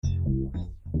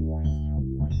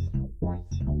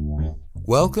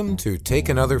Welcome to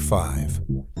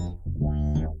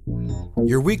TakeAnother5,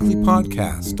 your weekly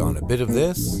podcast on a bit of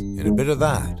this and a bit of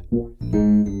that.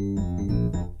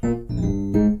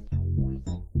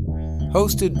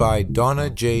 Hosted by Donna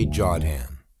J. Jodhan.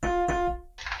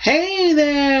 Hey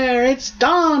there, it's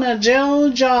Donna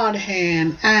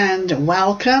Jodhan, and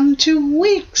welcome to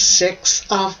week 6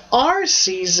 of our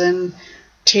season,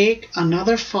 Take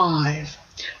Another 5,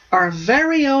 our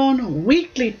very own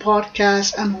weekly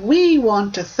podcast, and we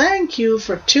want to thank you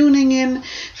for tuning in,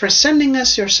 for sending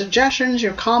us your suggestions,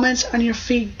 your comments, and your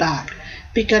feedback,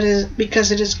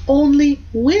 because it is only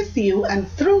with you and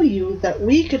through you that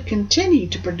we could continue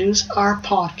to produce our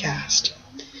podcast.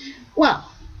 Well,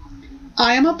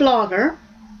 I am a blogger,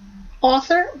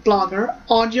 author, blogger,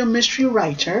 audio mystery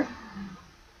writer,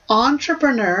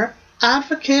 entrepreneur,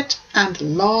 advocate, and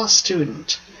law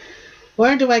student.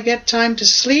 Where do I get time to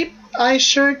sleep? I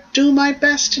sure do my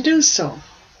best to do so.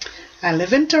 I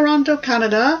live in Toronto,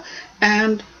 Canada,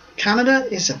 and Canada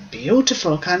is a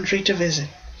beautiful country to visit.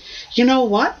 You know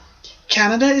what?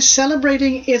 Canada is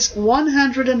celebrating its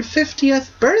 150th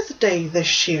birthday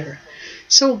this year,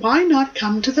 so why not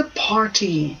come to the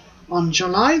party? On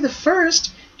July the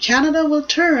 1st, Canada will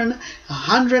turn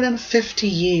 150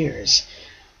 years.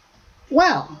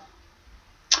 Well,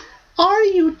 are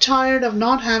you tired of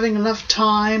not having enough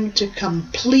time to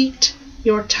complete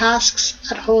your tasks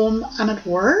at home and at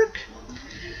work?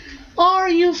 Are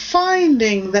you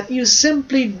finding that you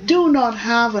simply do not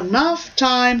have enough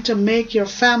time to make your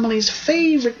family's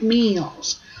favorite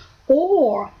meals?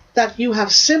 Or that you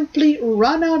have simply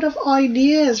run out of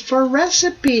ideas for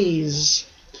recipes?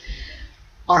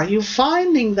 Are you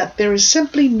finding that there is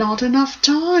simply not enough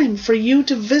time for you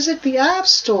to visit the App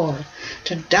Store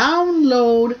to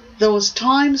download those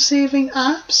time-saving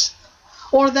apps?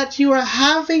 Or that you are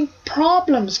having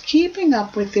problems keeping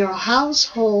up with your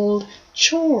household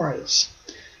chores?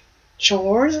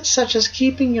 Chores such as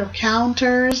keeping your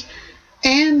counters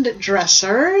and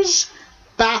dressers,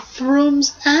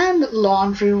 bathrooms and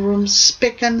laundry rooms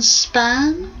spick and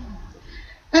span?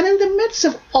 And in the midst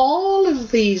of all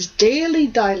of these daily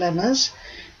dilemmas,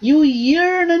 you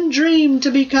yearn and dream to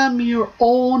become your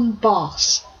own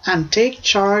boss and take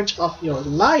charge of your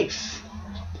life.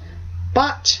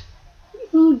 But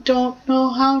you don't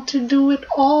know how to do it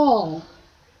all,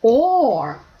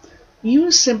 or you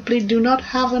simply do not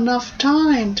have enough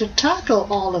time to tackle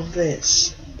all of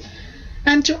this.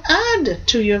 And to add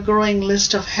to your growing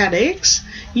list of headaches,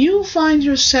 you find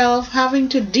yourself having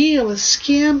to deal with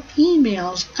scam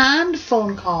emails and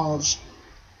phone calls.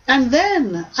 And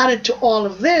then, added to all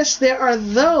of this, there are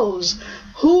those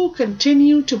who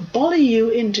continue to bully you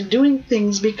into doing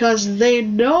things because they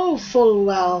know full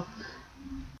well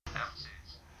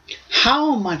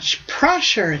how much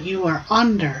pressure you are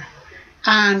under,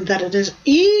 and that it is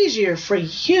easier for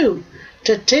you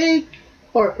to take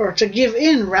or to give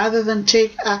in rather than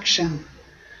take action.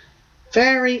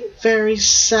 Very, very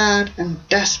sad and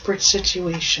desperate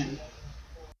situation.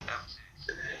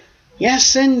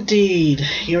 Yes, indeed.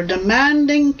 Your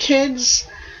demanding kids,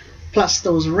 plus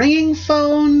those ringing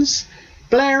phones,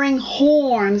 blaring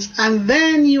horns, and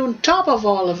then you, on top of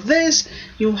all of this,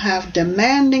 you have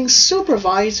demanding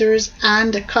supervisors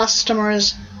and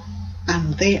customers,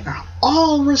 and they are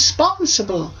all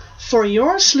responsible for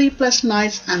your sleepless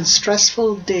nights and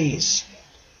stressful days.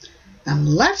 And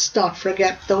let's not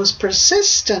forget those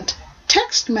persistent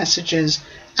text messages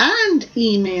and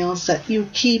emails that you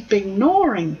keep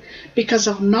ignoring because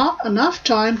of not enough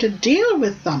time to deal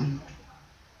with them.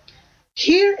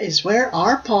 Here is where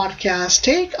our podcast,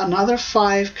 Take Another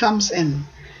 5, comes in,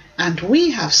 and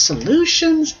we have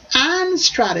solutions and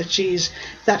strategies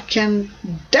that can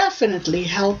definitely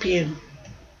help you.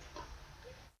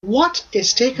 What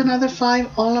is Take Another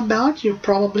 5 all about, you're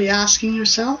probably asking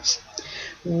yourselves?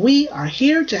 We are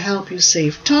here to help you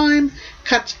save time,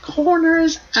 cut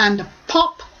corners, and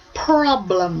pop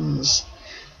problems.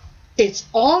 It's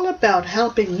all about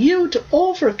helping you to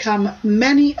overcome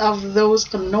many of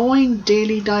those annoying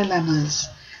daily dilemmas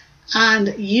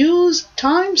and use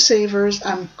time savers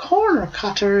and corner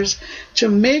cutters to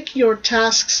make your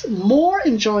tasks more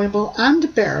enjoyable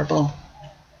and bearable,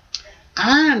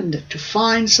 and to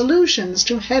find solutions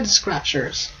to head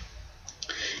scratchers.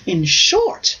 In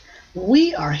short,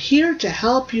 we are here to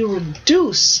help you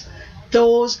reduce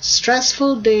those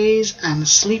stressful days and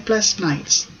sleepless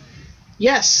nights.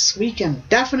 Yes, we can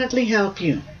definitely help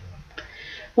you.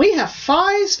 We have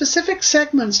 5 specific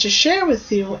segments to share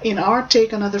with you in our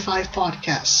Take Another 5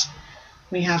 podcasts.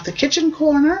 We have the kitchen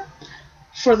corner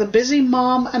for the busy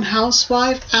mom and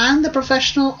housewife and the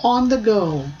professional on the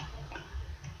go.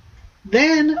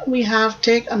 Then we have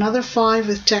Take Another 5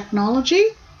 with technology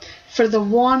for the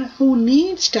one who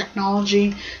needs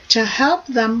technology to help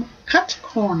them cut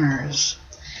corners.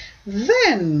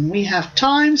 Then we have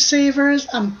Time Savers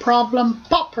and Problem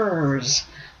Poppers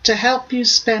to help you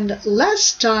spend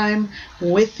less time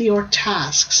with your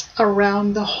tasks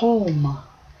around the home.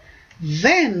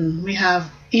 Then we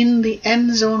have In the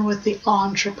End Zone with the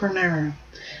Entrepreneur,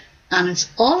 and it's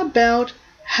all about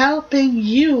helping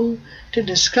you to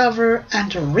discover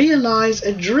and to realize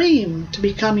a dream to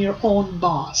become your own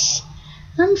boss.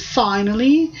 And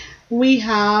finally, we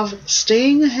have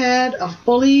Staying Ahead of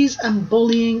Bullies and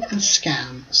Bullying and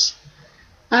Scams.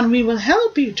 And we will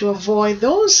help you to avoid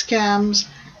those scams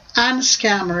and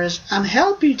scammers and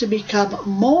help you to become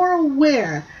more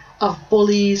aware of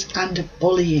bullies and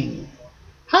bullying.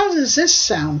 How does this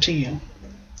sound to you?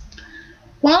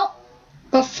 Well,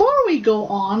 before we go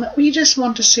on, we just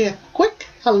want to say a quick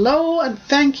hello and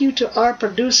thank you to our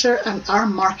producer and our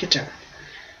marketer.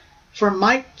 For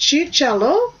Mike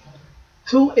Chicello,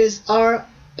 who is our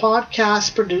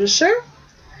podcast producer,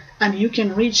 and you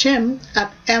can reach him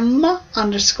at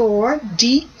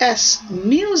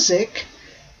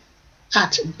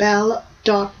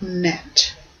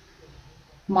m_dsmusic@bell.net.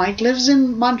 Mike lives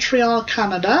in Montreal,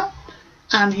 Canada,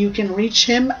 and you can reach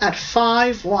him at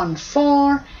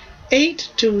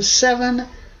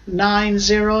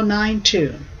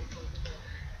 514-827-9092.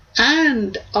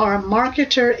 And our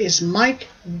marketer is Mike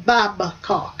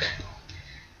Babcock.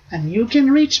 And you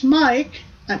can reach Mike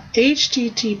at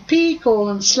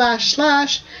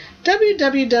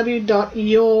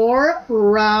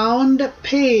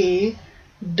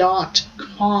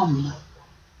http://www.yourroundpay.com.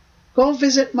 Go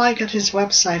visit Mike at his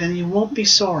website and you won't be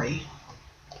sorry.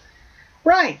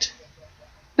 Right.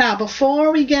 Now,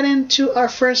 before we get into our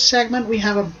first segment, we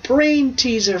have a brain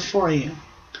teaser for you.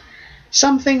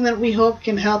 Something that we hope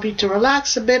can help you to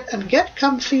relax a bit and get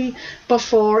comfy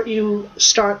before you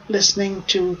start listening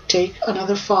to Take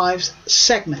Another 5's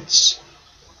segments.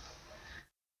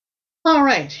 All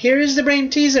right, here is the brain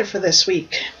teaser for this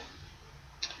week.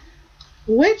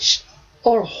 Which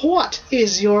or what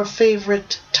is your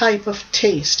favorite type of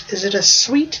taste? Is it a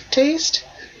sweet taste,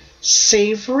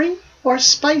 savory, or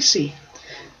spicy?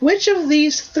 Which of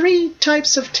these three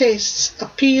types of tastes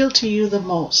appeal to you the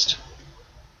most?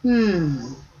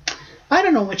 I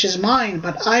don't know which is mine,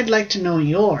 but I'd like to know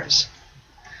yours.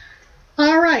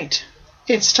 All right,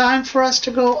 it's time for us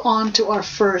to go on to our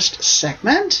first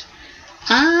segment,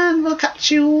 and we'll catch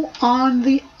you on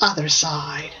the other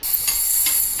side.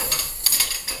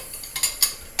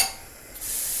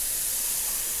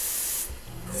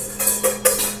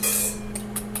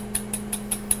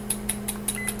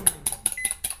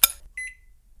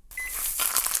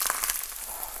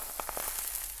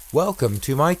 Welcome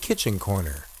to my kitchen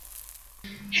corner.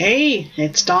 Hey,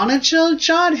 it's Donna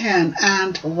Jodhan,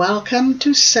 and welcome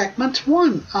to segment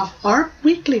 1 of our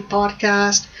weekly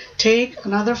podcast, Take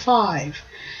Another 5.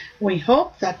 We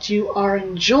hope that you are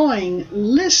enjoying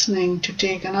listening to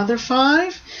Take Another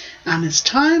 5, and it's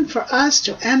time for us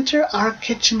to enter our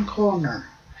kitchen corner.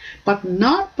 But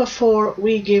not before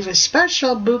we give a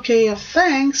special bouquet of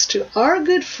thanks to our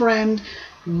good friend,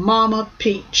 Mama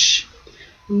Peach.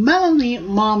 Melanie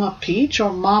Mama Peach,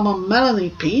 or Mama Melanie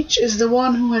Peach, is the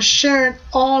one who has shared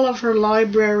all of her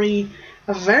library,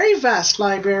 a very vast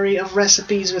library of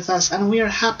recipes with us, and we are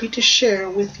happy to share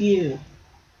with you.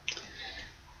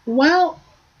 Well,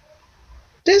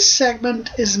 this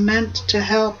segment is meant to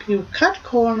help you cut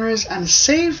corners and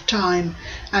save time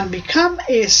and become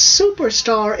a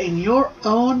superstar in your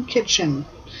own kitchen.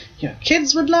 Your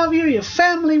kids would love you, your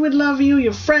family would love you,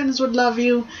 your friends would love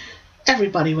you,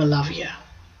 everybody will love you.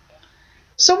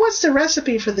 So what's the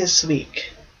recipe for this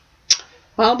week?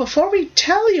 Well, before we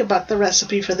tell you about the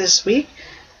recipe for this week,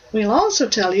 we'll also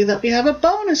tell you that we have a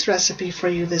bonus recipe for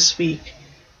you this week.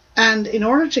 And in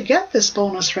order to get this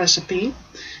bonus recipe,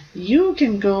 you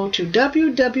can go to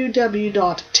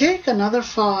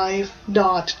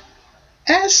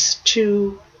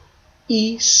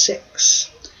www.takeanother5.s2e6.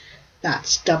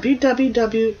 That's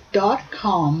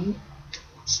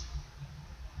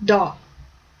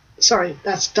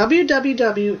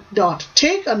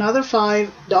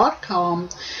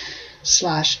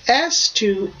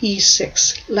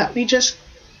Let me just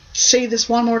say this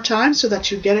one more time so that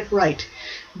you get it right.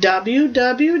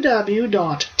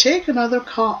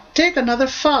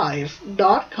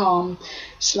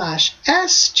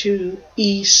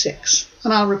 www.takeanother5.com/s2e6.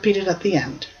 And I'll repeat it at the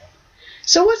end.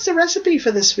 So what's the recipe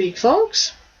for this week,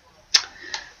 folks?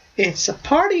 It's a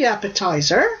party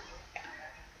appetizer,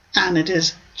 and it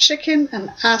is chicken and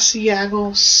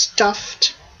Asiago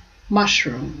stuffed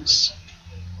mushrooms.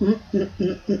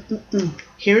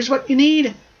 Here's what you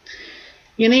need.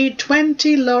 You need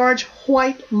 20 large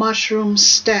white mushroom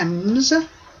stems.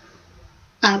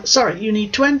 You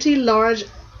need 20 large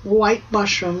white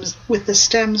mushrooms with the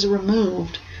stems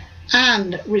removed.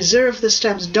 And reserve the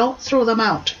stems. Don't throw them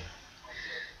out.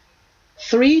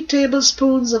 3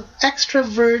 tablespoons of extra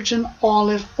virgin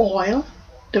olive oil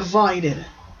divided.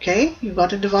 Okay, you've got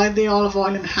to divide the olive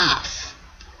oil in half.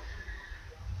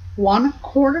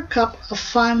 1/4 cup of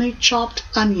finely chopped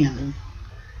onion.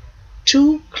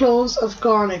 2 cloves of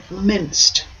garlic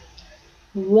minced.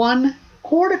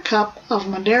 1/4 cup of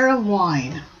Madeira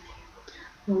wine.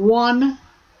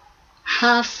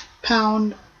 1/2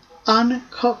 pound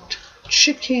uncooked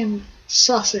chicken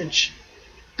sausage.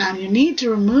 And you need to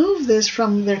remove this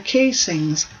from their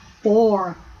casings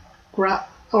or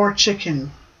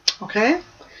chicken. Okay?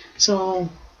 So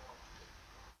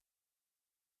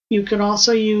you can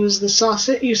also use the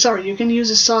sausage. You can use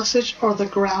the sausage or the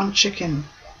ground chicken.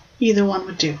 Either one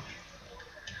would do.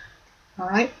 All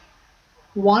right.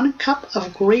 1 cup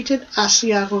of grated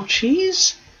Asiago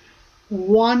cheese.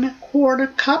 1/4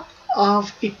 cup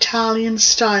of Italian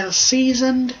style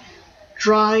seasoned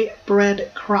dry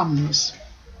bread crumbs.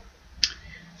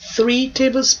 3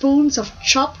 tablespoons of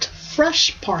chopped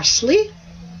fresh parsley.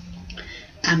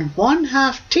 And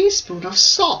 1/2 teaspoon of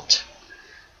salt.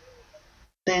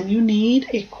 Then you need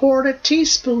 1/4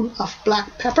 teaspoon of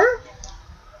black pepper.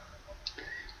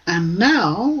 And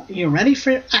now you're ready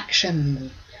for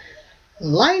action.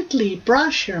 Lightly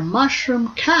brush your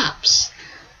mushroom caps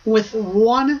with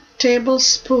 1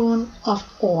 tablespoon of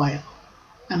oil.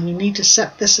 And we need to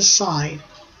set this aside.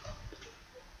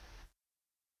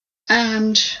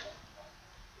 And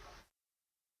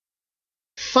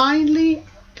finely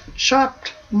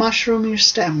chopped mushroom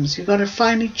stems. You've got to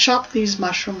finely chop these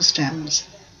mushroom stems.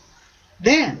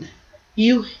 Then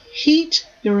you heat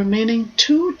your remaining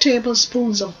 2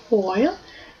 tablespoons of oil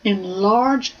in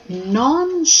large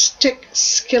non-stick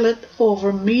skillet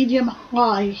over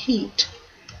medium-high heat.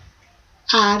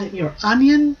 Add your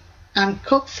onion and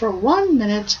cook for 1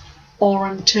 minute or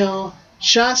until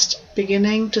just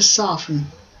beginning to soften.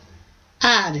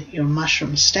 Add your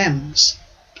mushroom stems.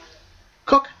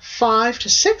 Cook 5 to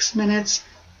 6 minutes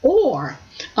or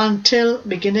until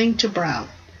beginning to brown.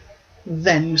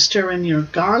 Then you stir in your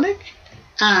garlic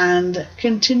and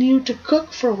continue to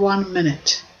cook for 1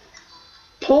 minute.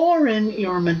 Pour in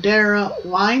your Madeira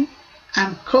wine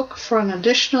and cook for an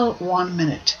additional 1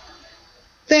 minute.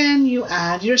 Then you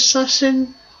add your sausage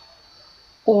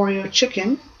or your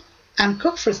chicken and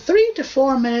cook for 3 to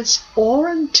 4 minutes or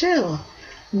until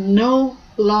no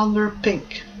longer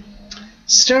pink,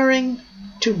 stirring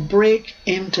to break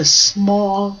into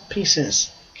small pieces.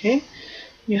 Okay,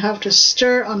 you have to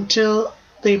stir until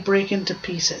they break into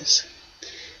pieces.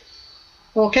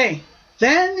 Okay,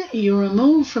 then you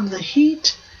remove from the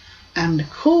heat and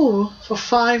cool for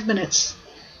 5 minutes.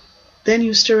 Then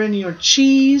you stir in your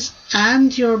cheese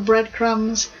and your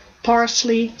breadcrumbs,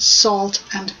 parsley, salt,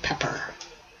 and pepper.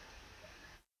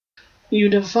 You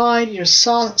divide your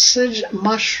sausage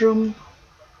mushroom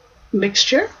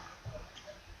mixture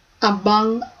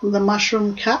among the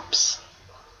mushroom caps,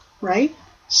 right?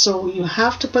 So you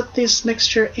have to put this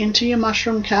mixture into your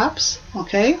mushroom caps,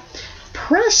 okay?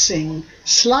 Pressing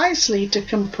slightly to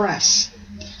compress.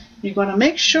 You're going to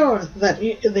make sure that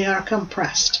they are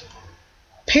compressed.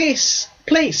 Place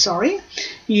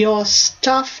your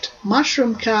stuffed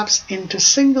mushroom caps into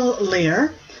single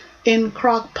layer in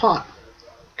crock pot.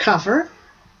 Cover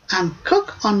and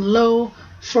cook on low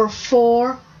for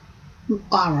 4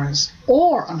 hours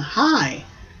or on high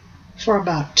for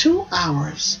about 2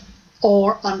 hours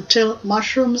or until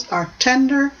mushrooms are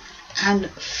tender and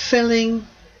filling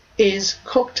is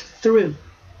cooked through.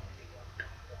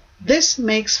 This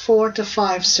makes 4 to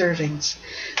 5 servings.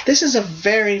 This is a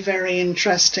very, very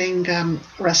interesting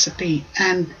recipe,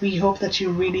 and we hope that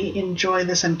you really enjoy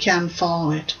this and can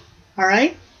follow it. All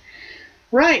right?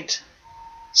 Right.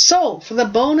 So, for the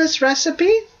bonus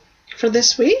recipe for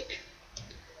this week,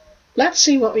 let's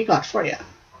see what we got for you.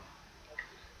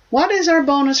 What is our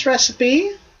bonus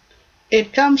recipe?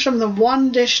 It comes from the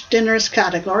one dish dinners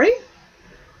category,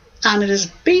 and it is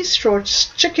bistro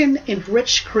chicken in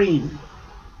rich cream.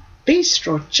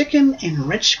 Bistro chicken in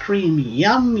rich cream.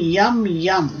 Yum, yum,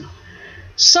 yum.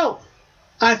 So,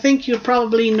 I think you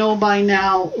probably know by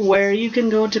now where you can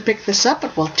go to pick this up,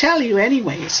 but we'll tell you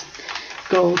anyways.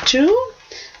 Go to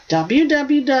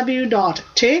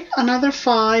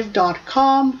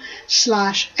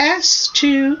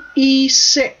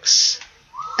www.takeanother5.com/S2E6.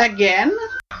 Again,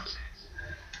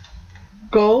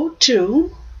 go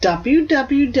to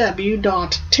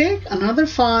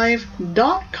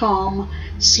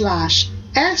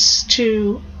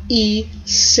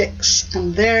www.takeanother5.com/S2E6,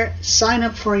 and there sign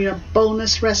up for your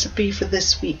bonus recipe for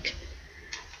this week.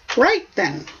 Right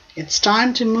then, it's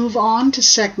time to move on to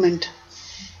segment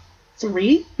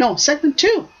 2,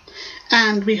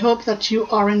 and we hope that you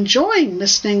are enjoying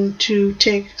listening to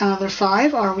Take Another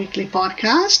 5, our weekly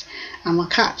podcast, and we'll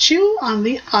catch you on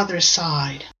the other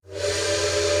side.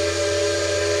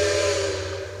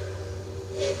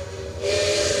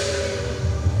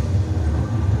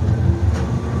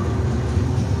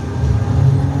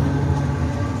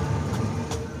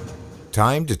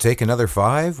 Time to take another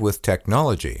 5 with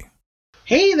technology.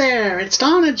 Hey there, it's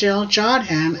Donna,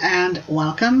 Jodhan, and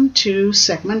welcome to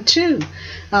segment 2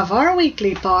 of our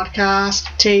weekly podcast,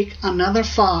 Take Another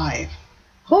 5.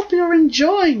 Hope you're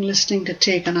enjoying listening to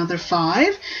Take Another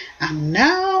 5, and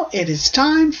now it is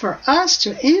time for us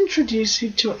to introduce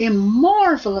you to a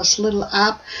marvelous little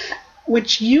app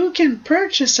which you can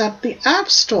purchase at the App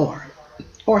Store,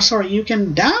 you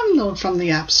can download from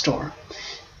the App Store.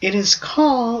 It is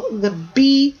called the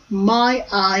Be My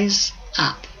Eyes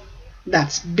app.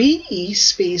 That's BE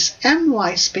space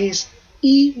MY space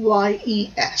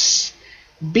EYES.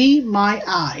 Be My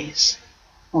Eyes.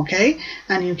 Okay?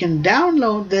 And you can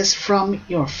download this from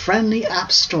your friendly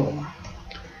App Store.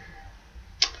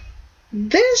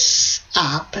 This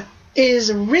app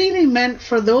is really meant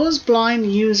for those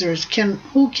blind users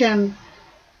who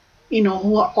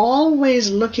are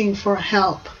always looking for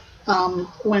help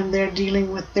when they're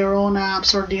dealing with their own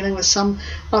apps or dealing with some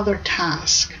other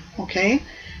task. Okay?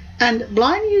 And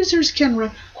blind users can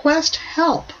request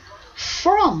help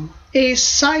from a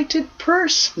sighted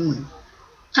person,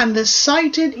 and the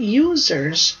sighted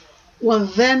users will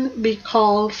then be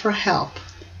called for help.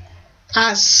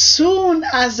 As soon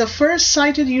as the first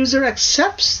sighted user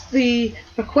accepts the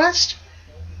request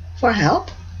for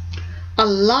help, a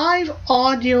live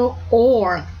audio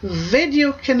or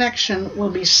video connection will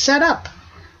be set up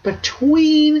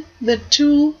between the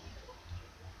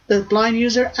blind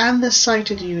user and the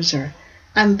sighted user.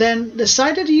 And then the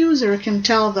sighted user can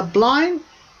tell the blind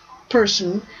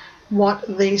person what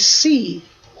they see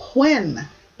when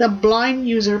the blind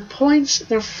user points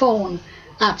their phone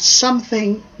at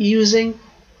something using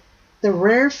the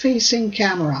rear-facing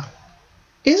camera.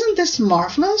 Isn't this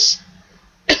marvelous?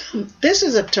 This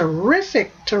is a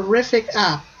terrific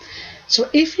app. So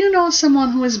if you know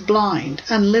someone who is blind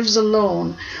and lives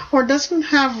alone or doesn't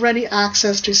have ready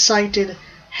access to sighted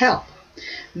help,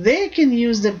 they can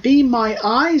use the Be My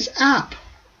Eyes app,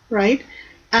 right?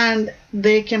 And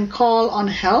they can call on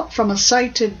help from a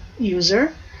sighted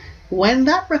user. When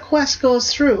that request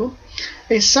goes through,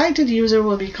 a sighted user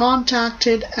will be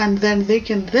contacted, and then they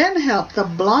can then help the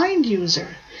blind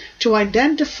user to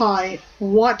identify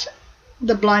what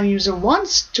the blind user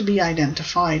wants to be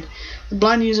identified. The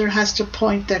blind user has to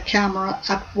point their camera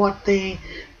at what they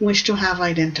wish to have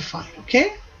identified.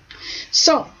 Okay?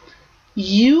 So,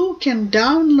 you can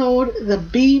download the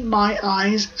Be My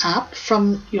Eyes app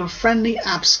from your friendly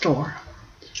App Store.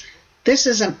 This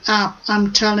is an app,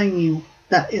 I'm telling you,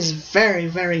 that is very,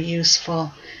 very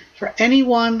useful for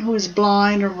anyone who is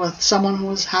blind or with someone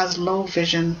who has low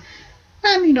vision,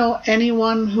 and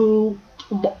anyone who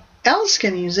else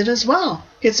can use it as well.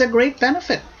 It's a great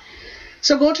benefit.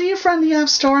 So go to your friendly App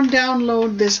Store and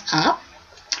download this app.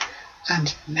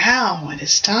 And now it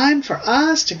is time for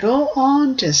us to go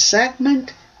on to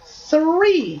segment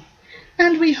 3.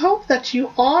 And we hope that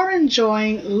you are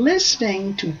enjoying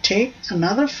listening to Take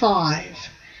Another 5.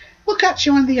 We'll catch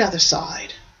you on the other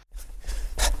side.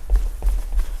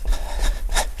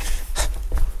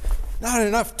 Not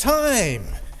enough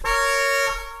time!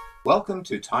 Welcome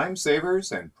to Time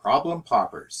Savers and Problem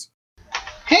Poppers.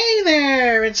 Hey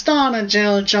there, it's Donna,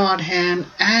 Jodhan,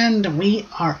 and we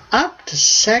are up to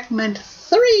segment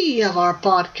 3 of our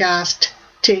podcast,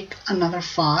 Take Another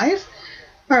 5,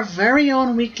 our very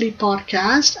own weekly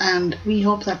podcast, and we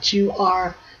hope that you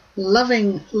are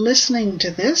loving listening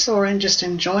to this or just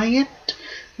enjoying it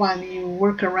while you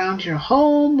work around your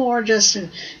home, or just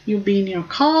you be in your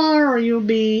car, or you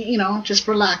be, just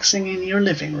relaxing in your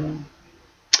living room.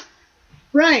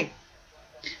 Right.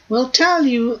 We'll tell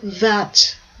you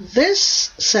that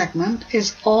this segment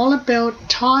is all about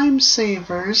time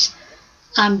savers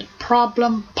and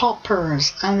problem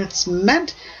poppers, and it's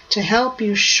meant to help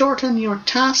you shorten your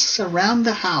tasks around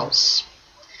the house.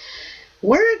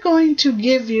 We're going to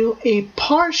give you a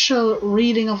partial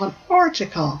reading of an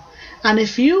article, and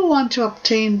if you want to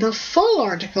obtain the full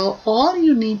article, all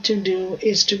you need to do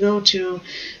is to go to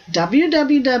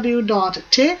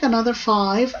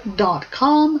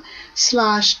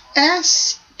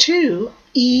www.takeanother5.com/S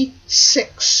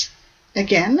S2E6.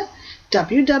 Again,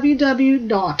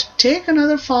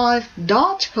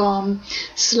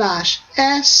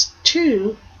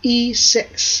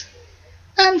 www.takeanother5.com/S2E6.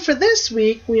 And for this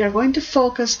week, we are going to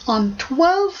focus on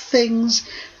 12 things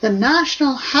the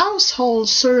National Household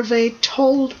Survey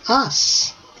told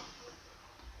us.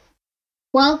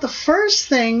 Well, the first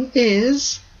thing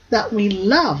is that we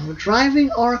love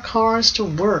driving our cars to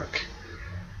work.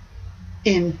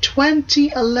 In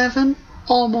 2011,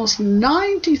 almost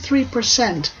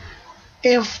 93%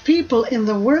 of people in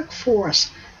the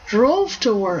workforce drove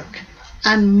to work,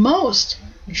 and most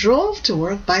drove to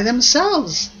work by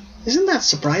themselves. Isn't that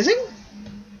surprising?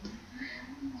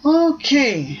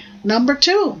 Okay, number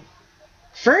 2.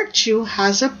 Virtue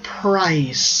has a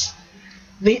price.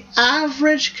 The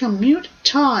average commute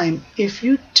time if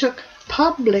you took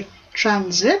public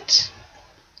transit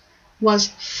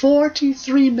was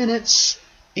 43 minutes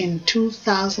in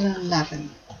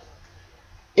 2011.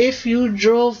 If you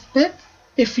drove,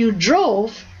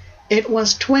 it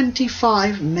was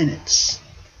 25 minutes.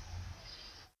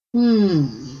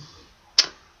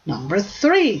 Number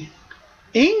 3.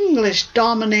 English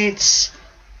dominates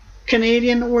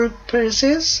Canadian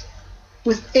workplaces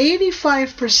with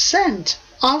 85%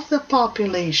 of the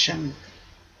population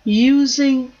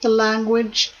using the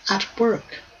language at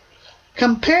work,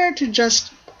 compared to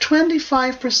just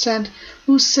 25%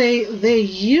 who say they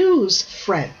use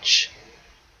French.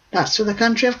 That's for the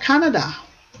country of Canada.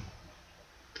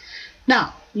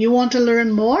 Now, you want to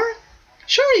learn more?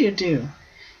 Sure you do.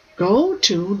 Go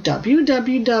to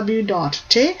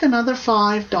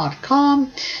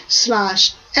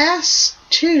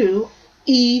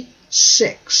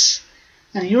www.takeanother5.com/S2E6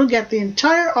 and you'll get the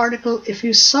entire article if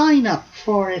you sign up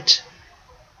for it.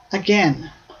 Again,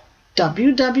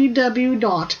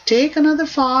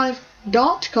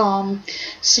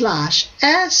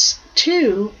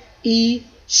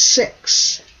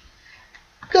 www.takeanother5.com/S2E6.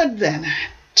 Good then.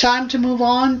 Time to move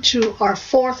on to our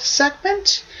 4th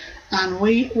segment, and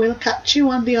we will catch you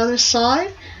on the other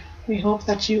side. We hope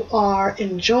that you are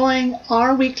enjoying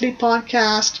our weekly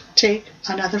podcast, Take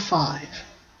Another 5.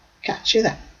 Catch you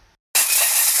then.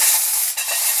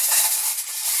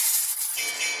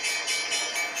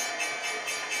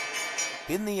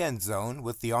 In the End Zone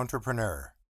with the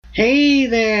Entrepreneur. Hey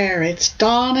there, it's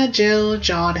Donna, Jill,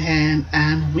 Jodhan,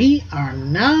 and we are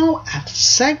now at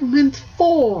segment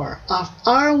 4 of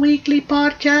our weekly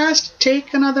podcast,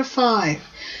 Take Another 5.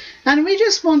 And we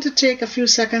just want to take a few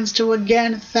seconds to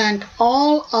again thank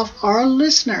all of our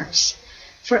listeners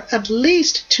for at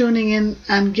least tuning in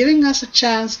and giving us a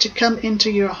chance to come into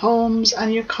your homes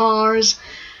and your cars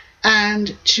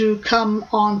and to come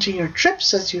onto your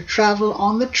trips as you travel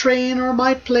on the train or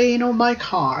by plane or by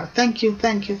car. Thank you,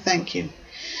 thank you, thank you.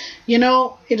 You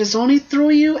know, it is only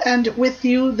through you and with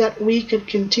you that we could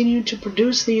continue to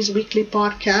produce these weekly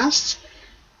podcasts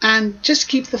and just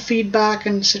keep the feedback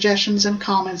and suggestions and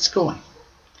comments going.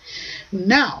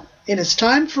 Now, it is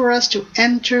time for us to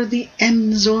enter the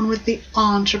end zone with the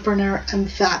entrepreneur, and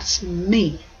that's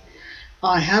me.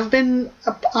 I have been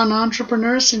an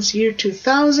entrepreneur since year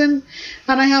 2000,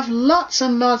 and I have lots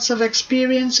and lots of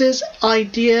experiences,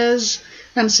 ideas,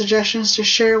 and suggestions to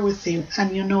share with you.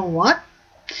 And you know what?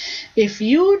 If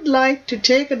you'd like to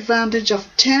take advantage of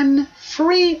 10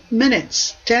 free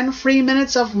minutes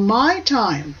of my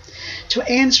time to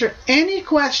answer any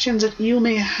questions that you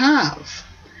may have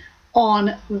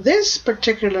on this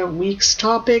particular week's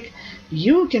topic,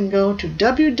 you can go to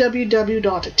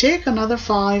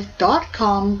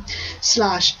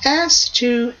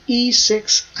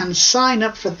www.takeanother5.com/S2E6 and sign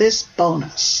up for this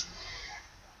bonus.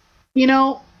 You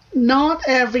know, not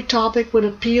every topic would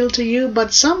appeal to you,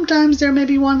 but sometimes there may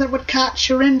be one that would catch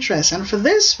your interest. And for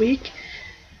this week,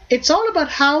 it's all about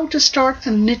how to start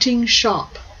a knitting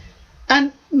shop.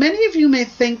 And many of you may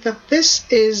think that this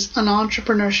is an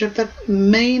entrepreneurship that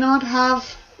may not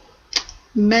have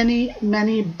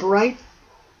many bright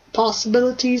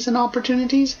possibilities and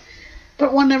opportunities,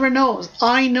 but one never knows.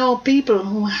 I know people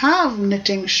who have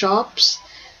knitting shops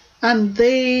and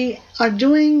they are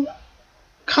doing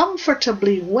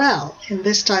comfortably well in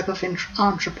this type of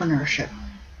entrepreneurship.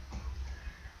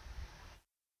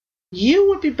 You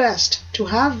would be best to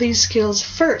have these skills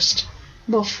first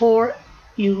before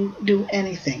you do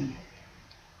anything.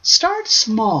 Start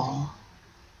small.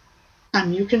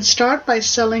 And you can start by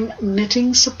selling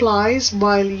knitting supplies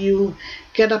while you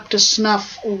get up to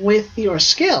snuff with your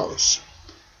skills.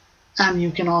 And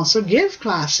you can also give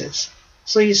classes.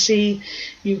 So you see,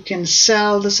 you can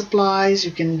sell the supplies,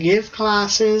 you can give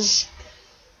classes,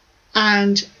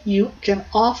 and you can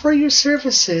offer your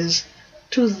services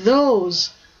to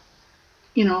those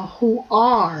who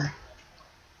are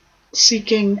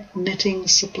seeking knitting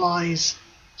supplies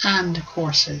and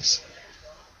courses.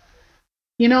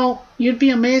 You'd be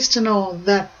amazed to know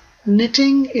that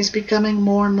knitting is becoming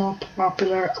more and more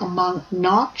popular among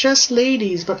not just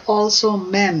ladies, but also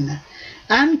men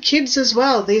and kids as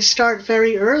well. They start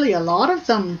very early, a lot of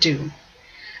them do.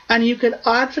 And you could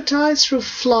advertise through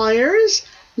flyers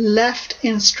left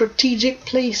in strategic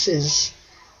places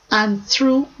and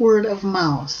through word of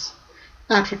mouth.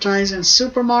 Advertise in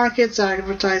supermarkets,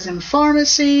 advertise in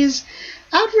pharmacies,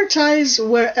 advertise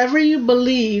wherever you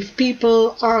believe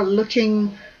people are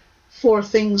looking for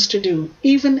things to do,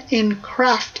 even in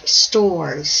craft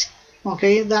stores.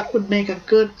 Okay, that would make a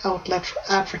good outlet for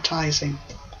advertising.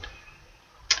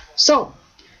 So,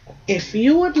 if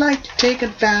you would like to take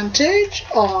advantage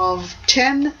of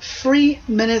 10 free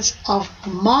minutes of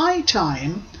my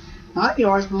time, not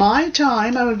yours, my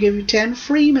time, I will give you 10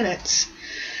 free minutes.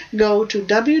 Go to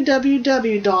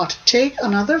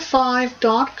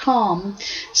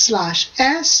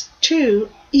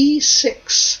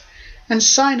www.takeanother5.com/S2E6 and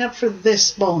sign up for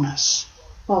this bonus.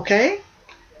 Okay?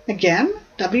 Again,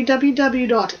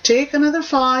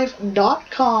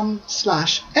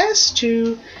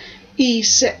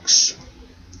 www.takeanother5.com/S2E6.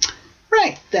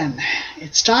 Right then,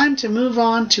 it's time to move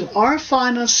on to our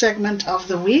final segment of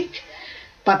the week.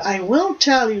 But I will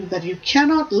tell you that you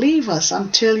cannot leave us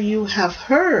until you have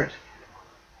heard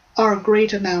our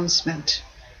great announcement.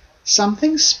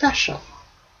 Something special.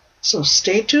 So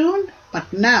stay tuned,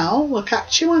 but now we'll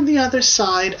catch you on the other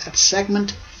side at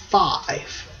segment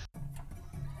 5.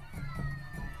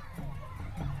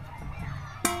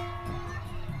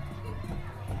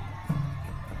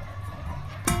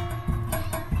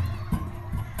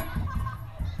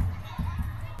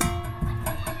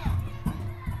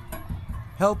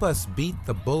 Help us beat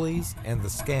the bullies and the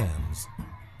scams.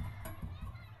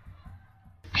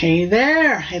 Hey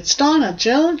there, it's Donna,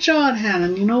 Jill, Jodhan,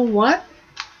 and you know what?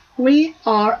 We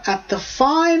are at the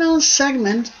final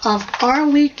segment of our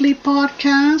weekly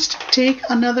podcast, Take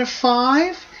Another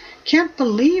 5. Can't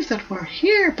believe that we're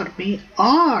here, but we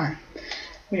are.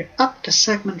 We're up to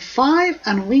segment 5,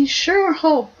 and we sure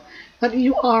hope that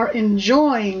you are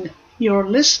enjoying your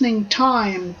listening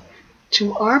time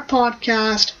to our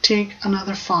podcast, Take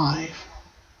Another 5.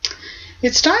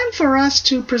 It's time for us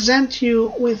to present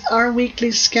you with our weekly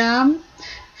scam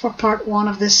for part 1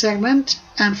 of this segment.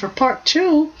 And for part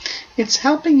 2, it's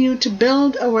helping you to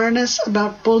build awareness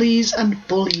about bullies and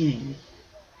bullying.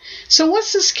 So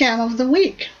what's the scam of the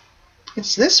week?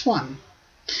 It's this one.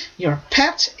 Your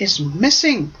pet is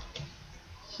missing.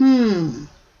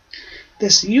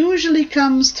 This usually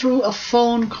comes through a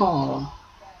phone call,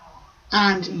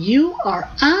 and you are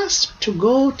asked to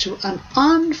go to an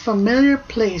unfamiliar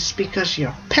place because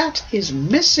your pet is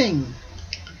missing.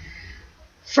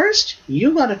 First,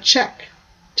 you gotta check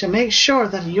to make sure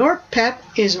that your pet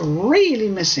is really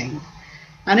missing.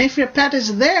 And if your pet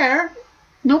is there,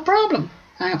 no problem,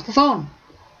 hang up the phone.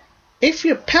 If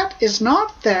your pet is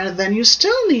not there, then you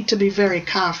still need to be very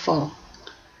careful.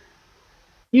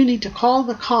 You need to call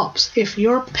the cops if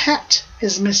your pet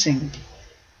is missing.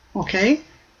 Okay?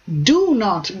 Do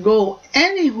not go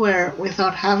anywhere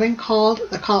without having called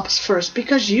the cops first,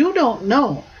 because you don't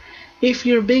know if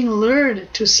you're being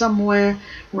lured to somewhere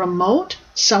remote,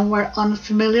 somewhere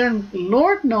unfamiliar, and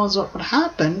Lord knows what would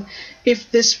happen if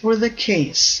this were the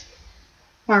case.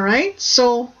 Alright,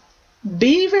 so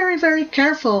be very, very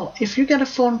careful if you get a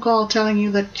phone call telling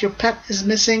you that your pet is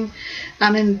missing,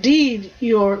 and indeed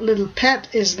your little pet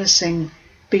is missing.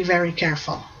 Be very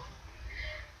careful.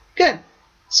 Good.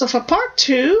 So for part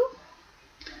 2,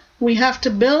 we have to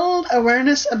build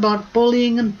awareness about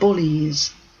bullying and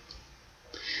bullies.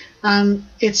 And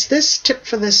it's this tip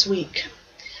for this week.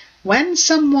 When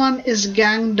someone is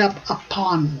ganged up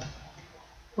upon,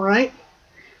 right?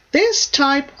 This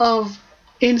type of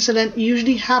incident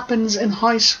usually happens in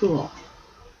high school.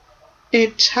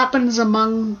 It happens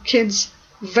among kids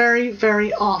very,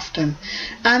 very often.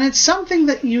 And it's something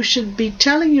that you should be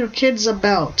telling your kids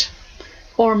about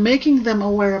or making them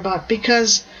aware about,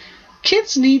 because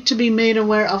kids need to be made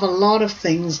aware of a lot of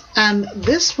things, and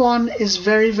this one is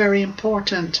very, very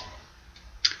important.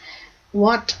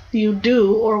 What you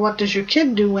do, or what does your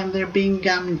kid do when they're being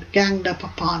ganged up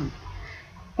upon,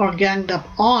 or ganged up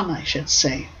on, I should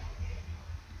say.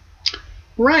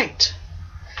 Right.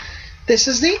 This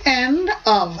is the end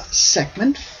of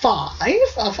segment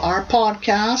 5 of our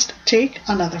podcast, Take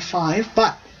Another 5,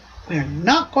 but we're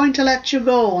not going to let you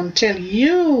go until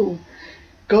you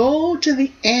go to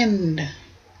the end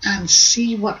and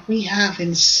see what we have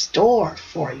in store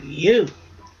for you.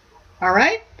 All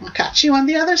right? I'll catch you on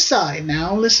the other side.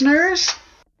 Now, listeners,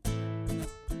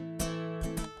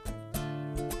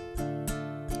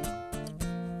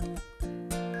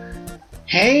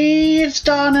 Hey, it's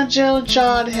Donna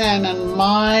Jodhan, and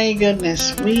my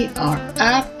goodness, we are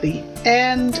at the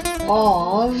end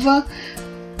of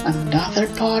another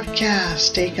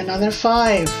podcast, Take Another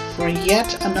 5, for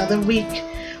yet another week.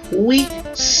 Week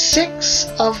 6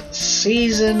 of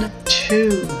Season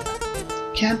 2.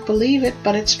 Can't believe it,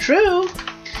 but it's true.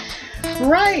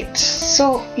 Right,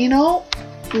 so,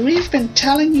 we've been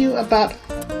telling you about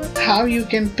how you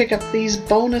can pick up these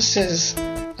bonuses.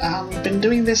 We've been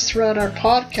doing this throughout our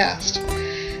podcast.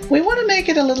 We want to make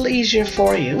it a little easier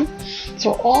for you.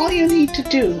 So all you need to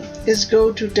do is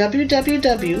go to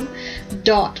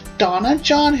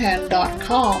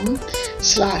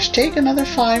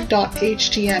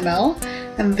www.donnajodhan.com/takeanother5.html,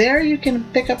 and there you can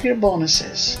pick up your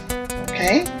bonuses.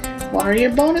 Okay? What are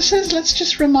your bonuses? Let's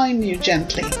just remind you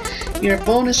gently. Your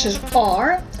bonuses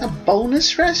are a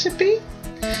bonus recipe,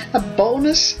 a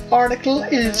bonus article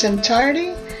in its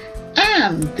entirety,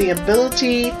 and the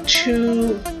ability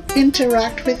to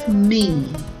interact with me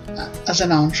as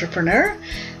an entrepreneur.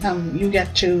 You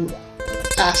get to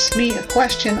ask me a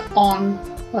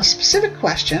specific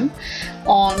question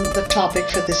on the topic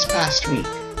for this past week.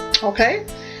 Okay?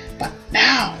 But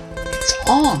now it's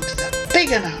on to the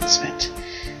big announcement.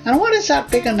 And what is that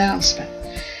big announcement?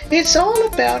 It's all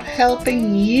about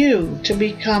helping you to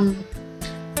become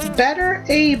better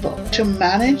able to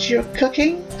manage your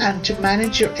cooking and to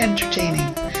manage your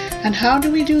entertaining. And how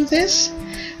do we do this?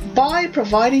 By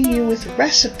providing you with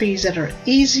recipes that are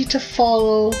easy to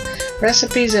follow,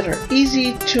 recipes that are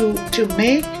easy to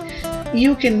make.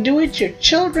 You can do it, your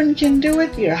children can do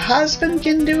it, your husband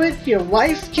can do it, your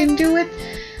wife can do it.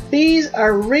 These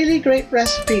are really great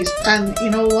recipes. And you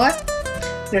know what?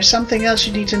 There's something else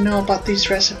you need to know about these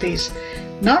recipes.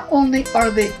 Not only are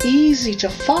they easy to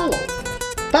follow,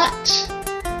 but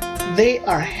they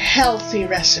are healthy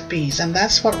recipes, and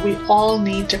that's what we all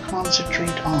need to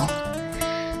concentrate on.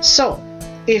 So,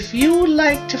 if you would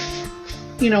like to,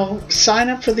 sign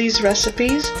up for these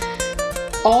recipes,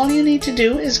 all you need to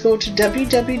do is go to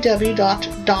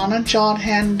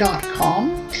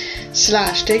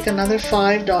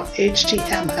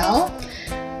www.donnajodhan.com/takeanother5.html,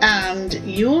 and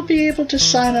you'll be able to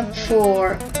sign up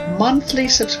for monthly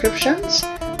subscriptions,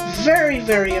 very,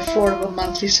 very affordable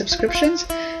monthly subscriptions,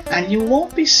 and you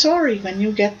won't be sorry when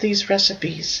you get these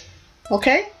recipes.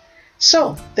 Okay?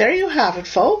 So, there you have it,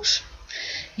 folks.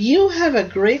 You have a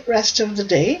great rest of the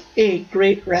day, a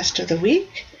great rest of the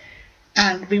week,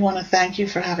 and we want to thank you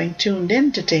for having tuned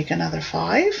in to Take Another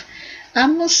 5,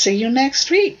 and we'll see you next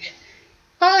week.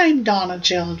 I'm Donna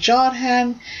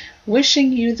Jodhan,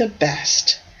 wishing you the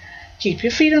best. Keep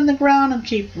your feet on the ground and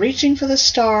keep reaching for the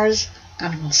stars,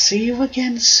 and we'll see you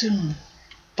again soon.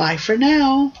 Bye for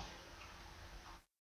now.